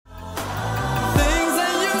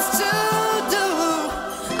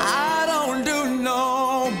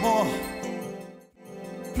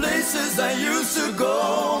to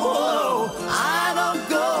go. I don't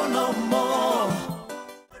go no more.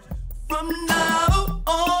 From now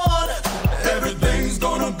on, everything's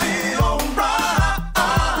gonna be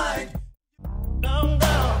alright. Don't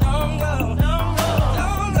go, don't go, don't go,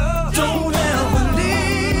 don't go. Don't ever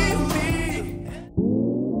leave me.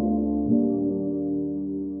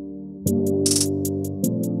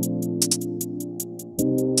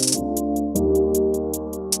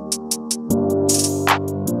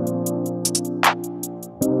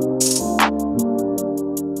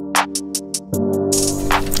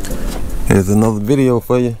 Here's another video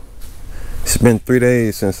for you. It's been 3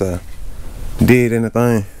 days since I did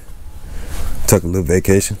anything. Took a little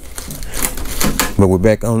vacation, but we're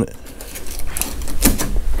back on it.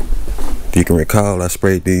 If you can recall, I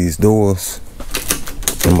sprayed these doors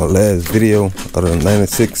in my last video of the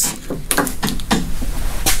 96.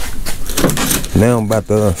 Now I'm about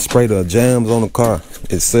to spray the jambs on the car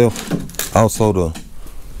itself, also the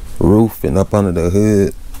roof and up under the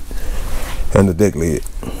hood and the deck lid.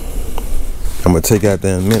 I'm gonna take out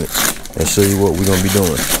there in a minute and show you what we're gonna be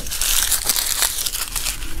doing.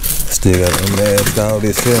 Still gotta unmask all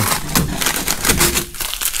this here.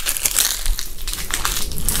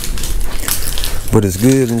 But it's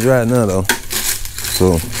good and dry now though,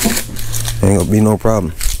 so ain't gonna be no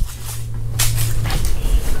problem.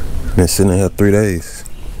 Been sitting here 3 days.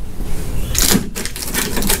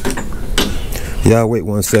 Y'all wait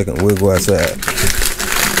 1 second, we'll go outside.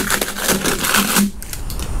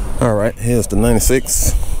 Alright, here's the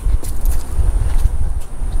 96.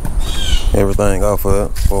 Everything off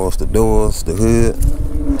of it, as far as the doors, the hood.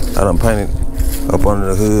 I done painted up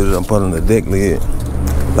under the hood, up under the deck lid.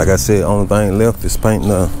 Like I said, only thing left is painting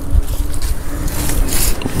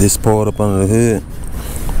this part up under the hood.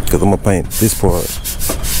 Cause I'm gonna paint this part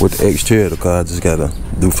with the exterior of the car. I just gotta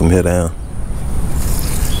do from here down.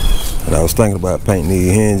 And I was thinking about painting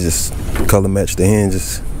these hinges, color match the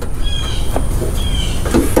hinges.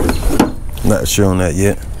 Not sure on that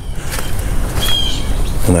yet.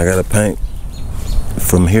 And I gotta paint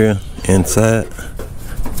from here inside,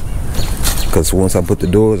 because once I put the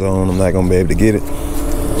doors on, I'm not gonna be able to get it.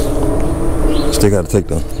 Still gotta take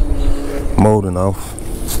the molding off.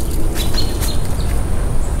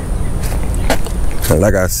 And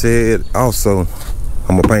like I said, also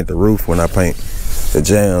I'm gonna paint the roof when I paint the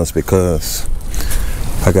jambs, because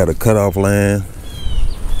I got a cutoff line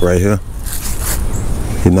right here.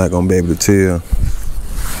 You're not gonna be able to tell.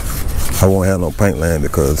 I won't have no paint line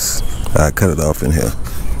because I cut it off in here.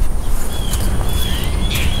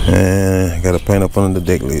 And I gotta paint up under the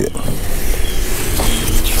deck lid.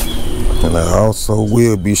 And I also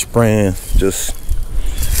will be spraying, just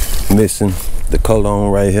missing the color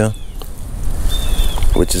on right here,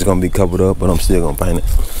 which is gonna be covered up, but I'm still gonna paint it.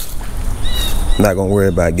 Not gonna worry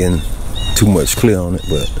about getting too much clear on it,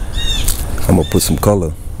 but I'm gonna put some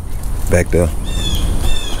color back there.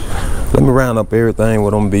 Let me round up everything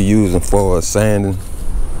what I'm gonna be using for sanding,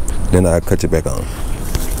 then I'll cut it back on.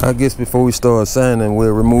 I guess before we start sanding,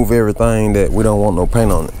 we'll remove everything that we don't want no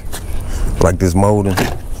paint on it. Like this molding.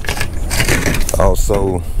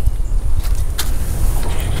 Also,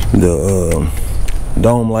 the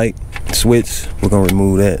dome light switch, we're gonna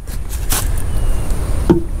remove that.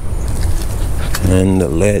 And the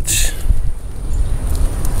latch.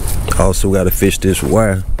 Also gotta fish this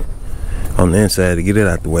wire on the inside to get it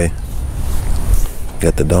out the way.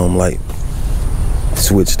 Got the dome light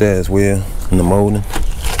switch there as well in the molding.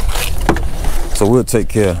 So we'll take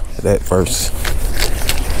care of that first.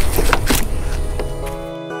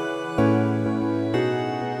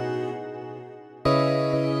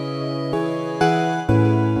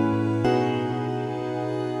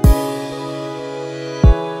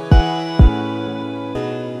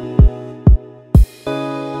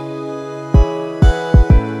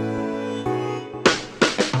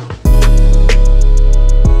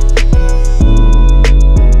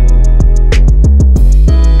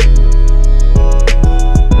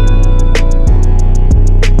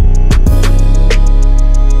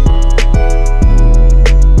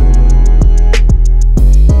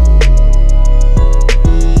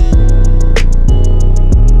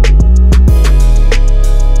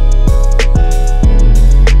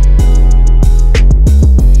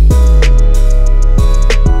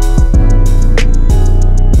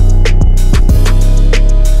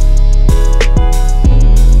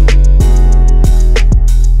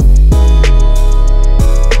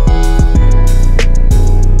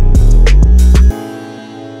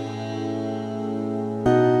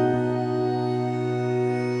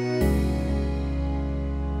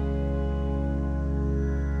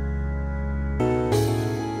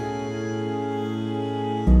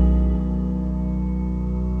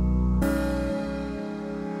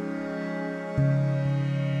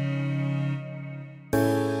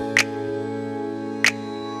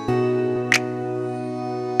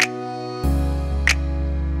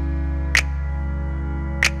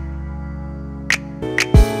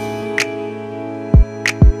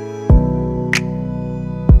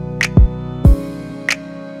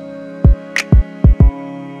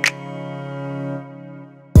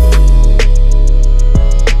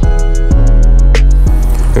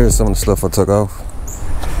 Here's some of the stuff I took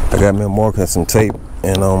off. I got me a marker and some tape,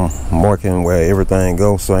 and marking where everything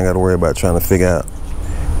goes, so I ain't got to worry about trying to figure out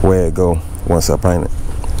where it go once I paint it.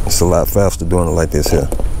 It's a lot faster doing it like this here.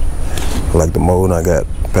 I like the mold. I got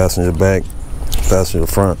passenger back, passenger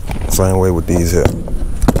front, same way with these here.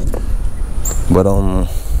 But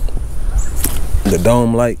the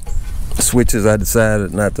dome light switches, I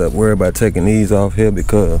decided not to worry about taking these off here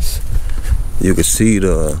because you can see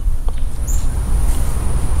the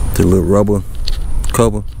little rubber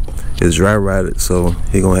cover is dry rotted, so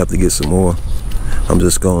he gonna have to get some more. I'm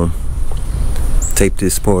just gonna tape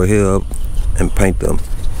this part here up and paint the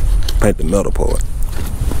metal part.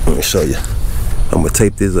 Let me show you. I'm gonna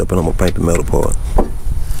tape this up and I'm gonna paint the metal part.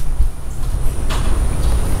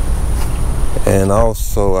 And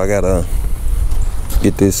also I gotta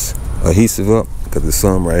get this adhesive up because there's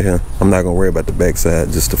some right here. I'm not gonna worry about the back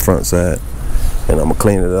side, just the front side. And I'm gonna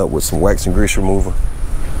clean it up with some wax and grease remover.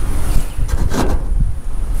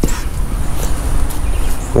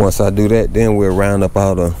 Once I do that, then we'll round up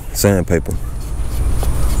all the sandpaper.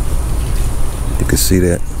 You can see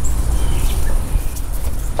that.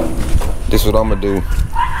 This is what I'm gonna do.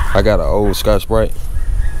 I got an old Scotch Sprite.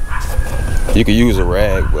 You can use a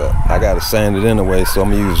rag, but I gotta sand it anyway, so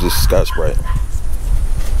I'm gonna use this Scotch Sprite.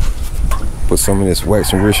 Put some of this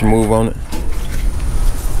wax and grease remover on it.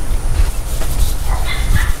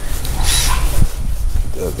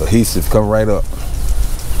 The adhesive come right up.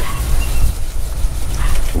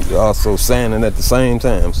 You're also sanding at the same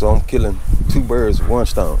time, so I'm killing two birds with one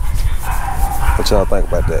stone. What y'all think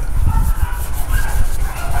about that?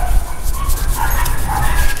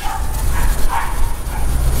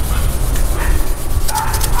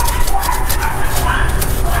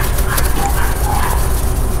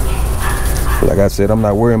 Like I said, I'm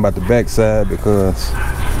not worrying about the back side because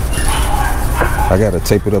I gotta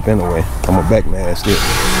tape it up anyway. I'm gonna back mask it.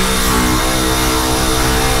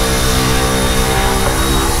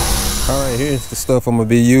 Alright, here's the stuff I'm gonna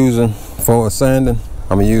be using for sanding.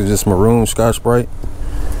 I'm gonna use this maroon Scotch Sprite,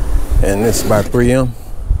 and this is by 3M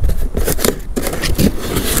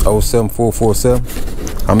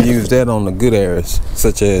 07447. I'm gonna use that on the good areas,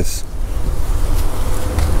 such as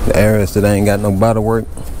the areas that ain't got no body work.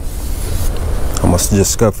 I'm gonna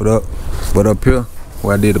just scuff it up. But up here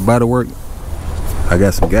where I did the body work, I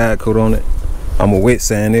got some guide coat on it. I'm gonna wet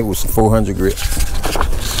sand it with some 400 grit.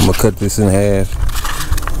 I'm gonna cut this in half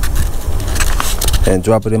and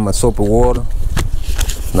drop it in my soapy water.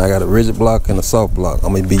 And I got a rigid block and a soft block.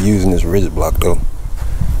 I'm gonna be using this rigid block though.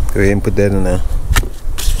 Go ahead and put that in there.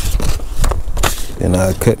 Then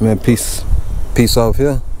I cut me a piece off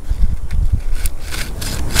here.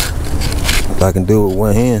 If I can do it with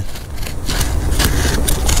one hand.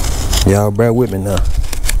 Y'all bear with me now.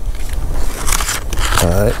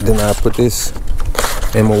 Alright, then I put this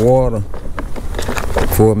in my water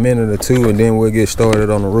for a minute or two, and then we'll get started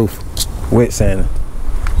on the roof. Wet sanding.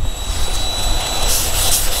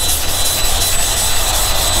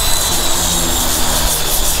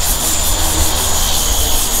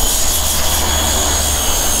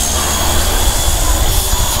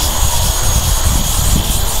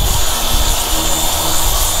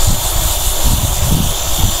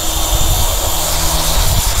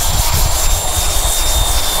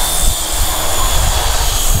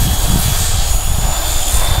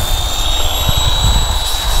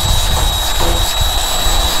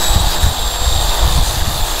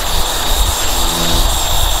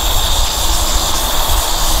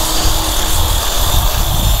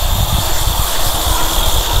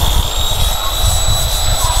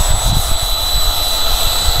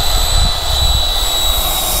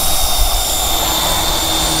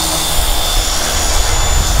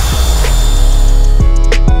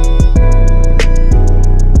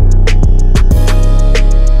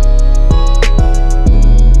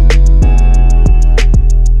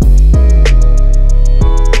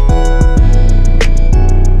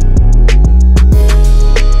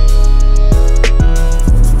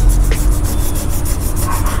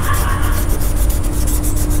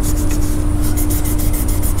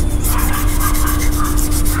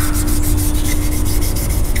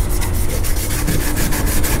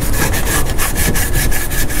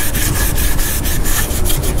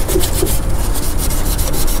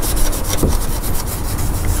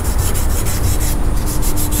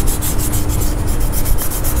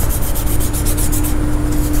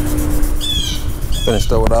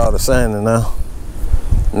 Finished up with all the sanding now.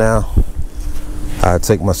 Now I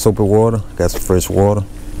take my soapy water, got some fresh water.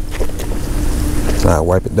 I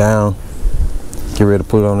wipe it down, get ready to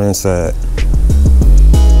put it on the inside.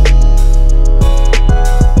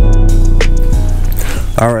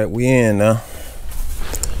 All right, we in now.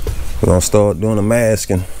 We're gonna start doing the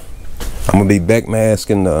masking. I'm gonna be back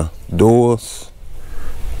masking the doors,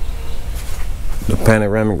 the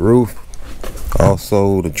panoramic roof,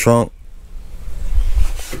 also the trunk,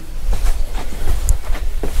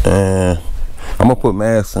 and I'm gonna put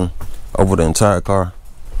masking over the entire car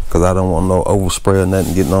because I don't want no overspray or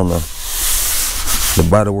nothing getting on the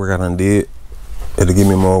body work I done did. It'll give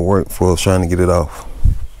me more work for trying to get it off.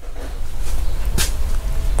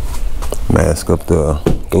 Mask up the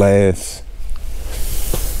glass.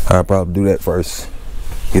 I'll probably do that first.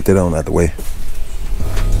 Get that on out the way.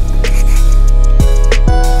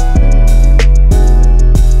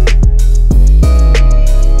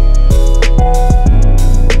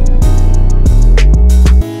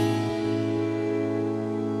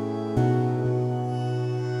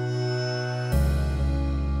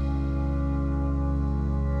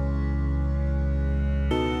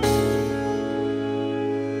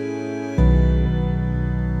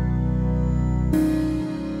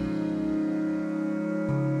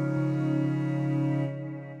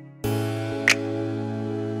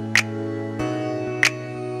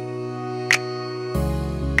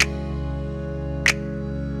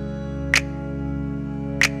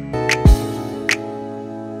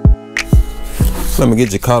 Let me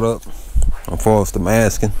get you caught up as far as the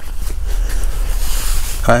masking.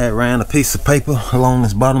 I had ran a piece of paper along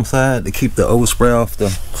this bottom side to keep the overspray off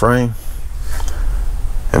the frame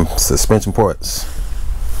and suspension parts.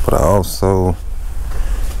 But I also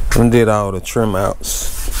did all the trim outs.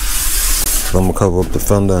 So I'm gonna cover up the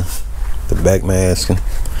fender, the back masking.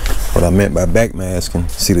 What I meant by back masking,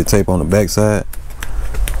 see the tape on the back side?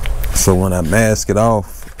 So when I mask it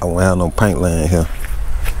off, I won't have no paint line here.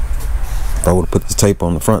 If I would have put the tape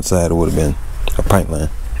on the front side, it would have been a paint line.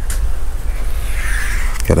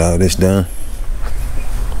 Got all this done.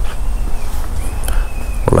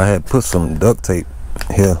 Well, I had put some duct tape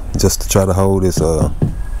here just to try to hold this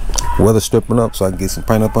weather stripping up so I can get some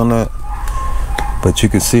paint up on that. But you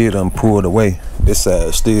can see it pulled away. This side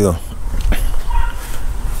is still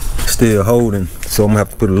holding, so I'm gonna have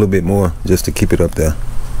to put a little bit more just to keep it up there.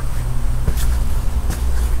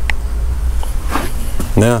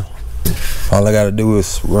 Now all I gotta do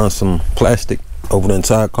is run some plastic over the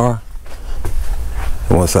entire car.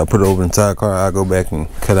 And once I put it over the entire car, I'll go back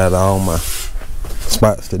and cut out all my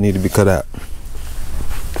spots that need to be cut out.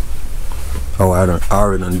 Oh, I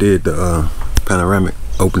already undid the panoramic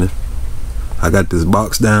opening. I got this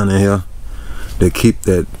box down in here to keep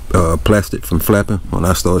that plastic from flapping when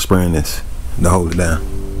I start spraying this, to hold it down.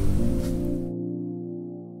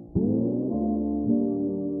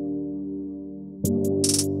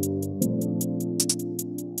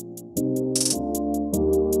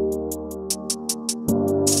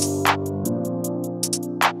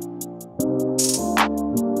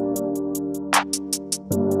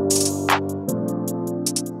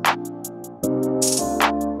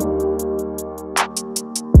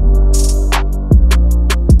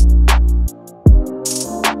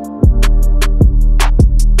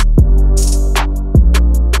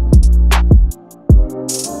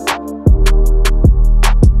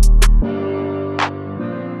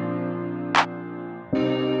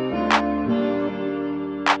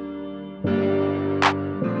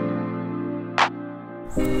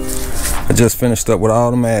 I just finished up with all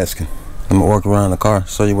the masking. I'm gonna walk around the car,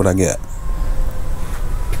 show you what I got.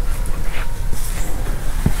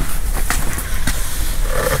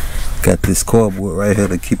 Got this cardboard right here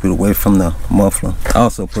to keep it away from the muffler. I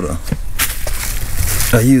also put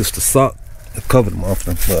I used the sock to cover the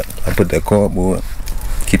muffler, but I put that cardboard,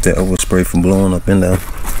 keep that overspray from blowing up in there.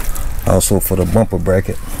 Also for the bumper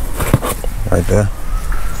bracket, right there.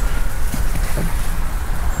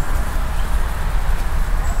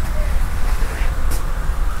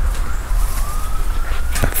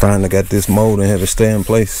 Finally got this mold and have it stay in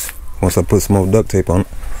place once I put some more duct tape on it.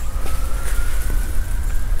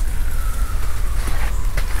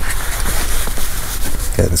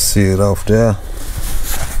 Got to seal it off there.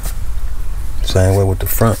 Same way with the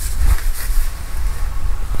front.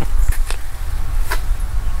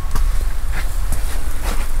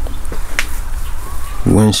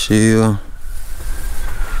 Windshield.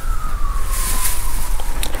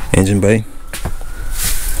 Engine bay.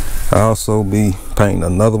 I also be painting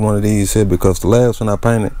another one of these here because the last one I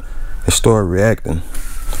painted, it started reacting.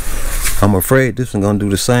 I'm afraid this one's gonna do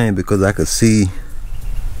the same because I could see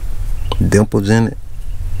dimples in it.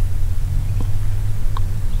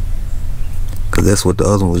 Cause that's what the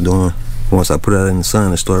other one was doing. Once I put it out in the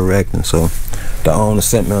sun, it started reacting. So the owner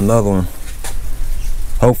sent me another one.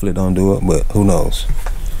 Hopefully it don't do it, but who knows.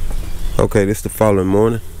 Okay, this is the following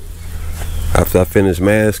morning. After I finished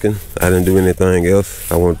masking, I didn't do anything else.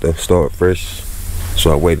 I wanted to start fresh,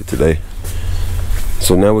 so I waited today.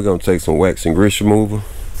 So now we're gonna take some wax and grease remover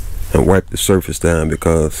and wipe the surface down,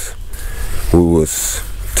 because we was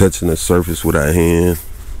touching the surface with our hand.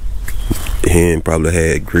 The hand probably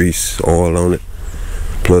had grease, oil on it,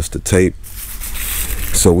 plus the tape.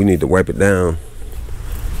 So we need to wipe it down.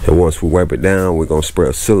 And once we wipe it down, we're gonna spray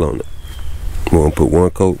a seal on it. We're gonna put one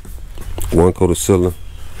coat of sealer.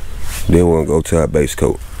 Then we're gonna go to our base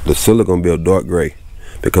coat. The sealer gonna be a dark gray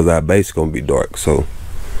because our base is gonna be dark. So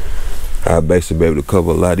our base will be able to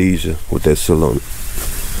cover a lot easier with that sealer on it.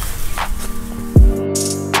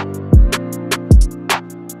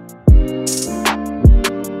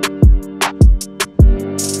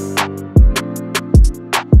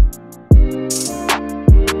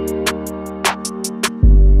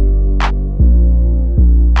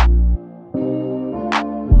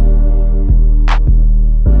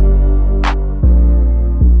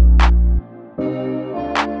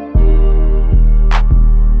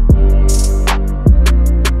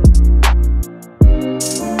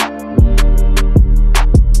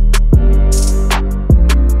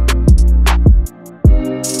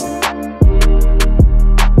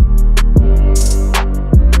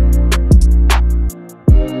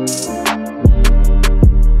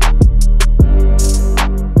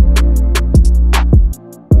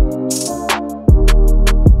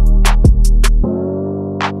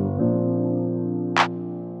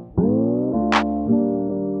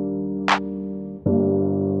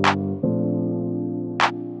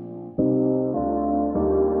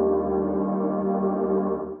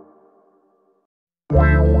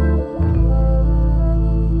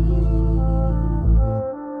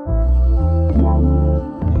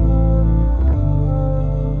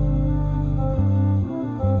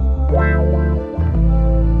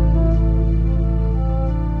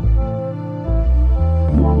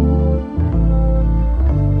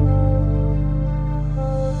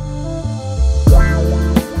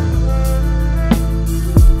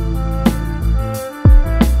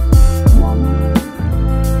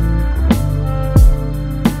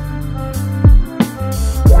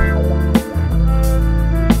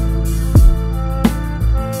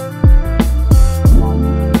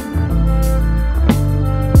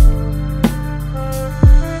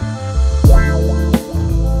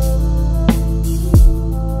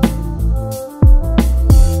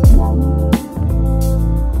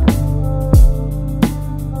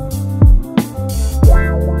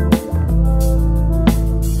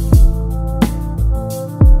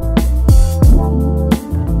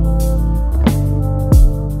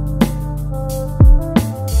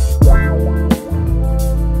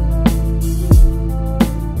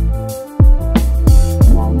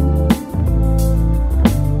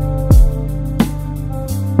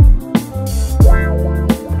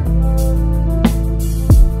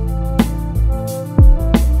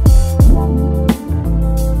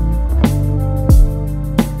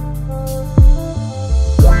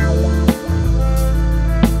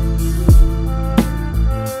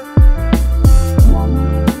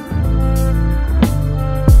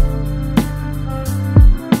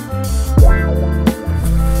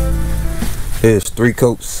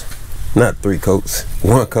 There's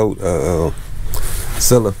one coat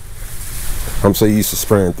sealer. I'm so used to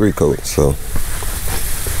spraying 3 coats, so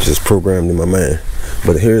just programmed in my mind.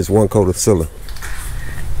 But here's 1 coat of sealer.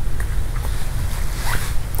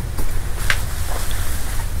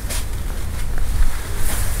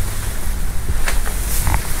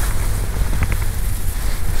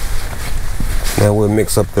 Now we'll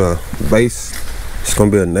mix up the base. It's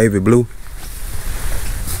gonna be a navy blue.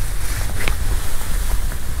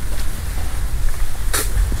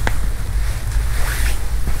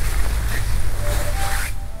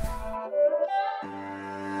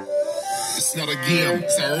 It's not a game,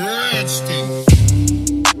 it's a rich thing.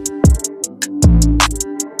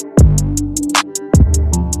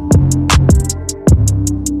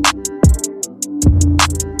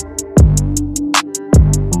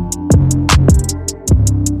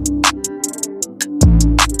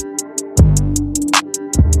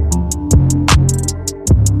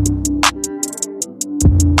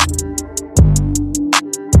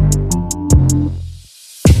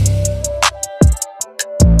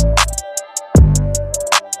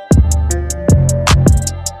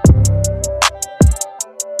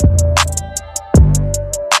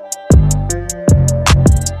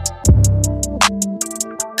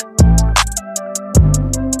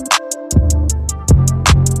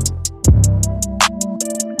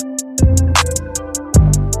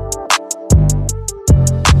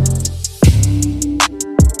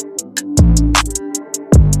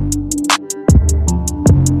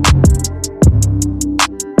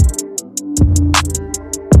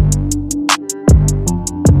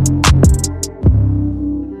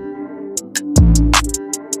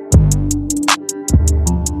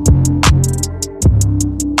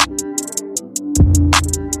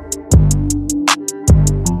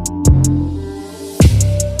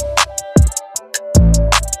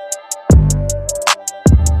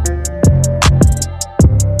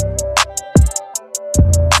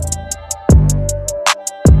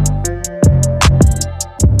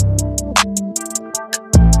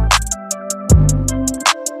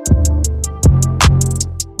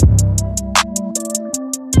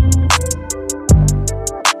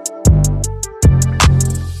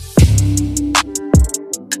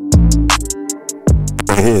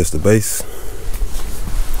 the base.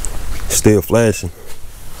 Still flashing.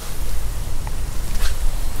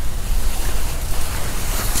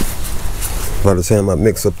 By the time I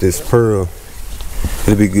mix up this pearl,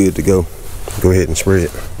 it'll be good to go. Go ahead and spray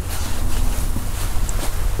it.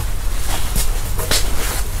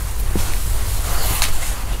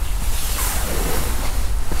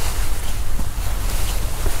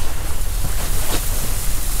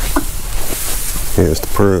 Here's the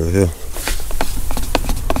pearl here.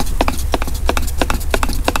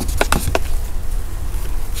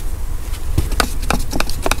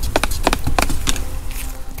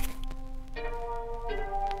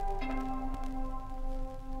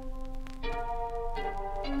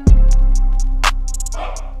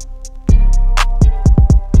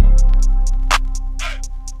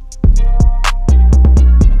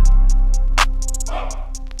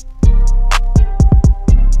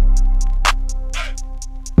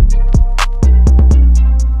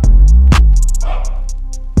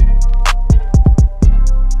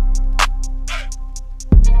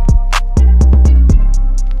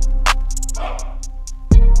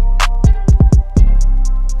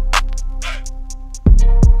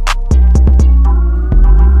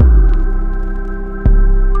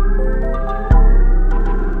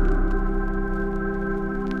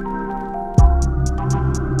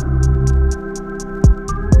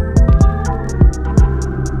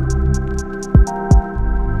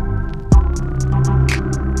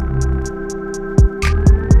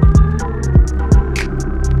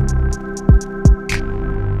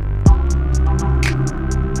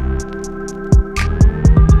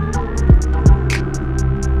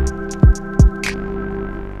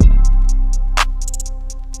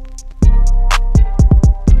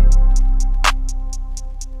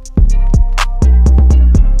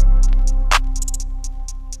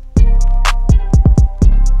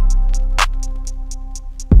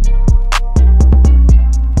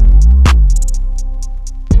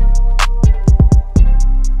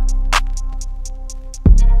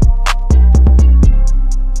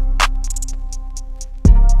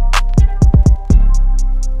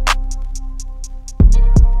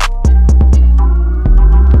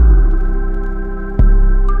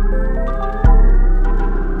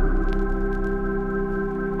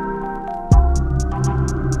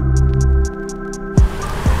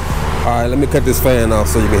 Alright, let me cut this fan off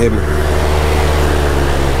so you can hear me.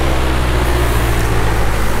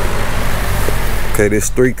 Okay, there's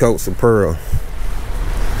 3 coats of pearl.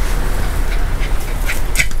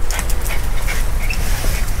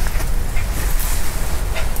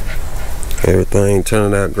 Everything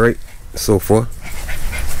turning out great so far.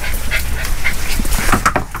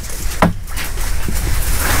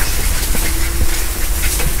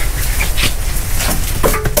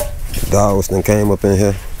 Dogs done came up in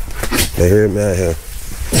here. They heard me out here.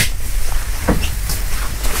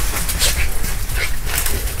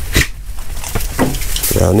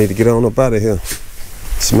 Y'all need to get on up out of here.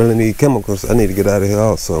 Smelling these chemicals, I need to get out of here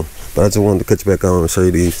also. But I just wanted to cut you back on and show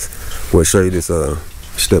you these. Well, show you this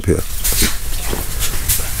step here.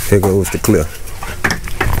 Here goes the clear.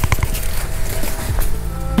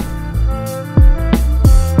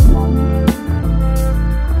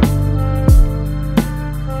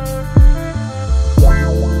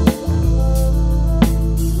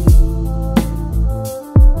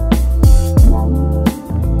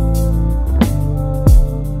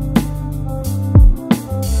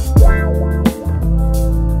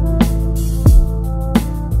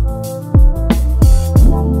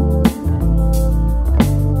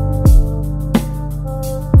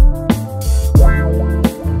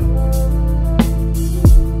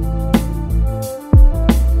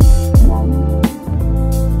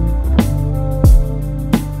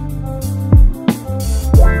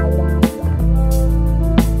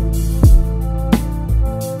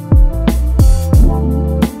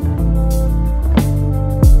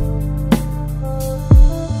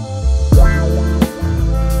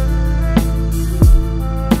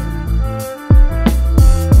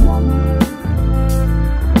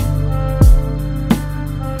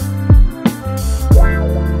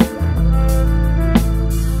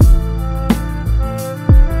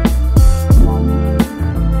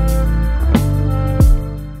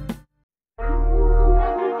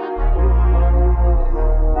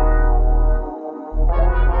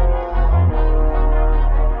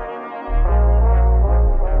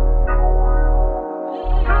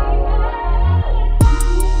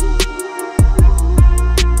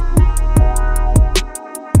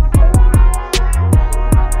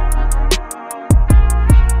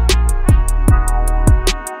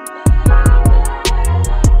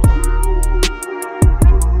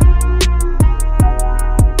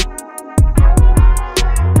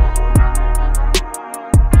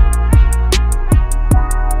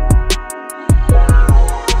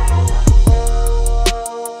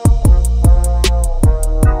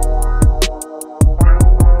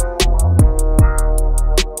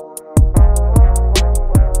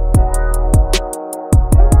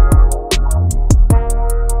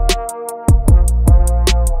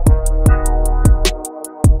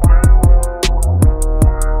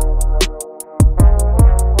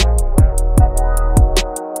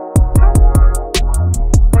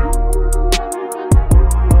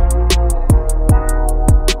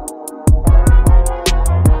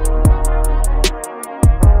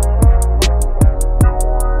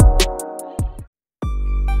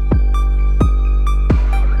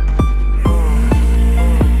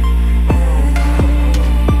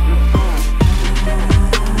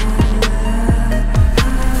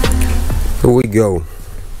 go.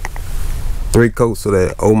 3 coats of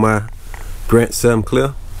that Oh My Grant 7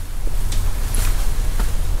 Clear.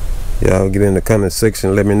 Y'all get in the comment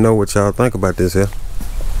section, let me know what y'all think about this here.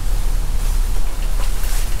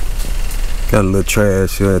 Got a little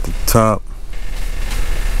trash here at the top,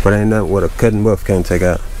 but ain't nothing what a cutting buff can't take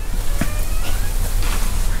out.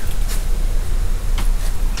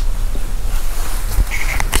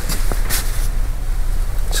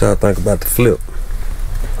 What y'all think about the flip?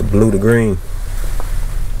 The blue to green.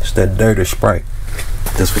 It's that dirty Sprite.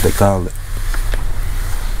 That's what they call it.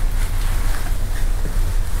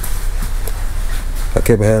 I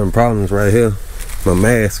kept having problems right here. My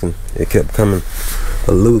mask, and it kept coming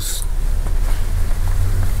loose.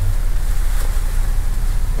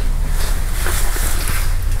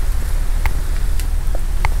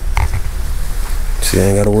 See, I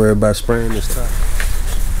ain't gotta worry about spraying this top.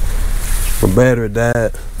 My battery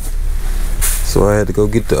died, so I had to go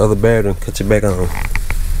get the other battery and cut it back on.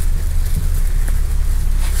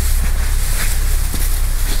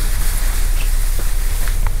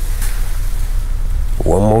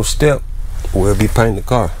 One more step, we'll be painting the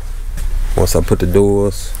car. Once I put the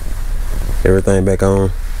doors, everything back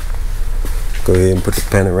on, go ahead and put the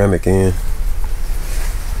panoramic in,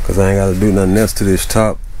 cause I ain't gotta do nothing else to this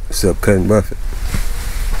top except cut and buff it.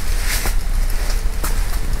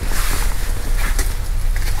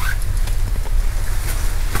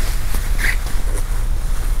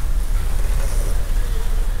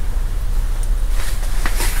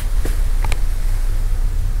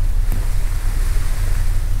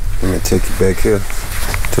 Let me take you back here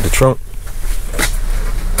to the trunk.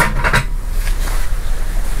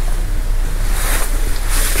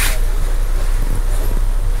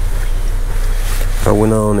 I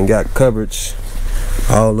went on and got coverage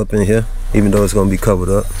all up in here, even though it's gonna be covered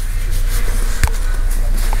up.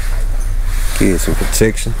 Get some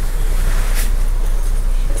protection.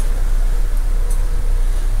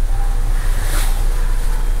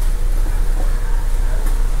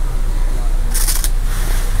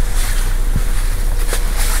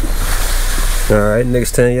 Alright,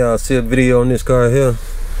 next time y'all see a video on this car here,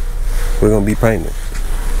 we're gonna be painting it.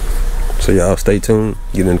 So y'all stay tuned,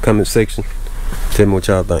 get in the comment section, tell me what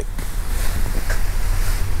y'all think.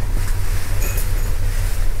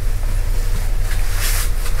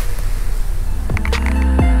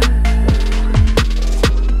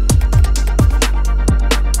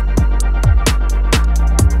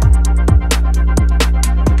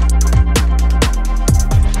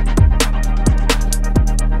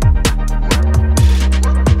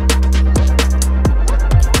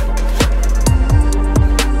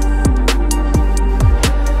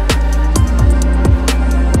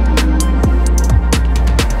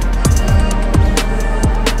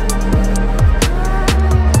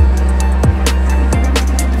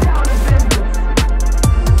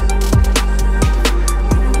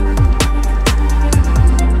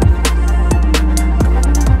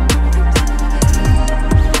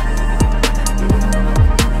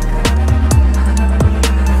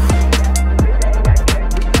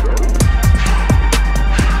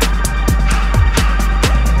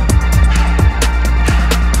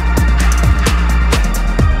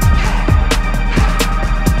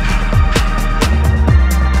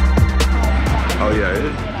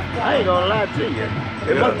 I ain't gonna lie to you.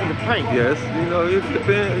 It must be the paint. Yes, you know, it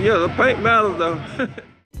depends. Yeah, the paint matters though.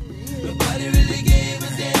 Nobody really gave a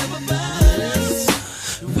damn about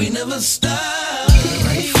us. We never stopped.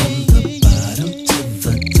 Right from the bottom to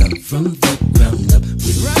the top, from the